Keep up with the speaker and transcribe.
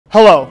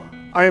Hello,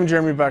 I am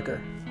Jeremy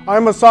Becker. I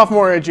am a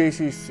sophomore at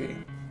JCC.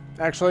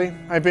 Actually,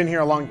 I've been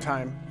here a long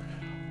time.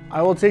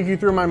 I will take you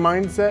through my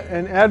mindset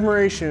and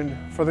admiration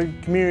for the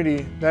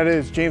community that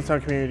is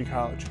Jamestown Community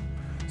College.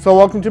 So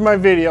welcome to my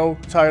video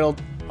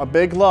titled, A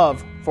Big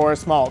Love for a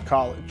Small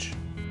College.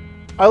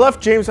 I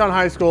left Jamestown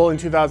High School in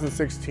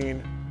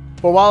 2016,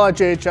 but while at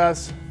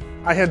JHS,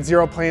 I had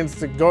zero plans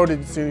to go to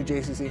SUNY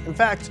JCC. In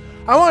fact,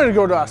 I wanted to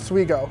go to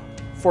Oswego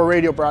for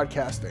radio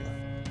broadcasting.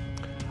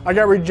 I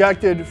got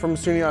rejected from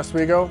SUNY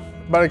Oswego,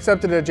 but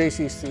accepted at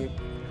JCC.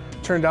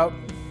 Turned out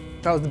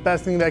that was the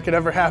best thing that could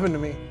ever happen to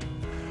me.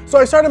 So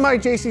I started my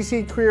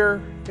JCC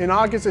career in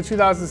August of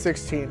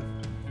 2016.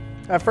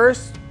 At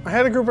first, I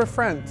had a group of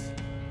friends,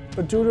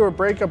 but due to a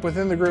breakup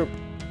within the group,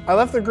 I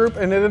left the group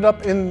and ended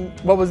up in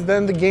what was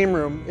then the game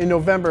room in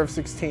November of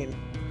 16.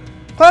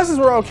 Classes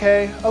were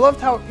okay. I loved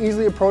how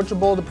easily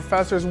approachable the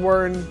professors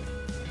were and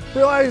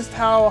realized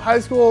how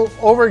high school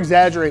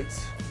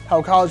over-exaggerates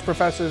how college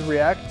professors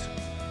react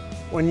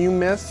when you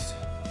miss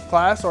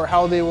class, or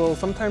how they will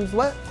sometimes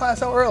let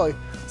class out early.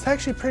 It's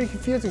actually pretty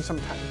confusing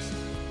sometimes.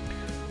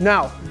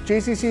 Now,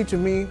 JCC to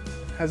me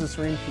has a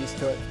serene peace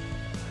to it,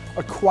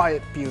 a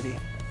quiet beauty.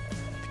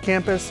 The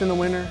campus in the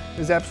winter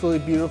is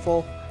absolutely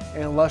beautiful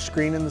and lush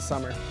green in the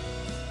summer.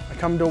 I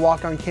come to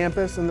walk on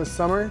campus in the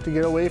summer to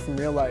get away from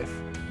real life.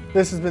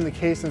 This has been the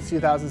case since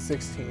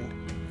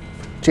 2016.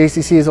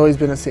 JCC has always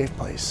been a safe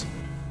place.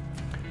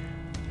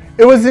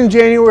 It was in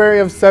January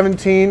of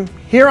 17,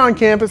 here on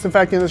campus, in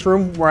fact in this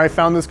room, where I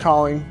found this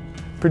calling,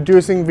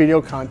 producing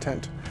video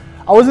content.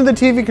 I was in the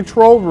TV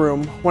control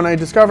room when I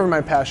discovered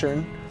my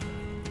passion.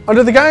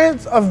 Under the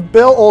guidance of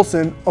Bill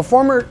Olson, the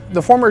former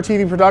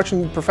TV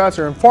production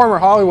professor and former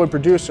Hollywood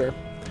producer,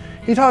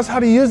 he taught us how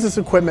to use this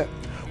equipment,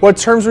 what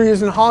terms were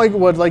used in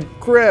Hollywood like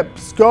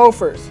grips,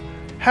 gophers,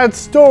 had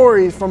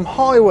stories from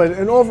Hollywood,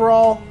 and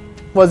overall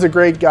was a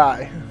great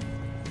guy.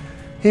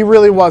 He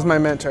really was my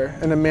mentor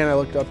and a man I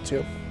looked up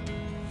to.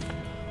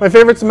 My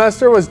favorite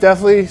semester was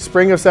definitely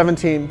spring of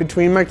 17,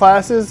 between my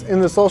classes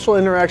and the social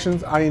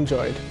interactions I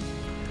enjoyed.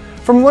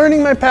 From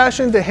learning my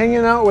passion to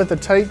hanging out with a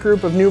tight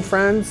group of new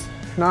friends,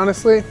 and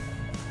honestly,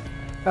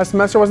 that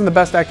semester wasn't the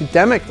best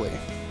academically,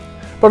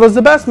 but it was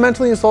the best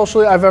mentally and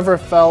socially I've ever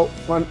felt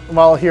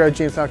while here at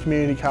Jamestown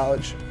Community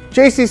College.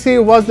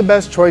 JCC was the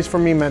best choice for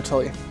me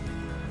mentally.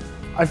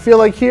 I feel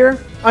like here,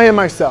 I am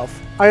myself.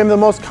 I am the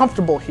most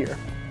comfortable here.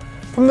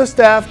 From the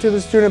staff to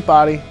the student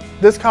body,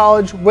 this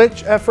college,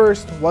 which at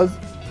first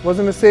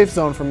wasn't a safe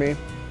zone for me,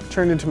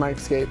 turned into my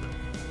escape.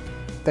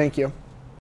 Thank you.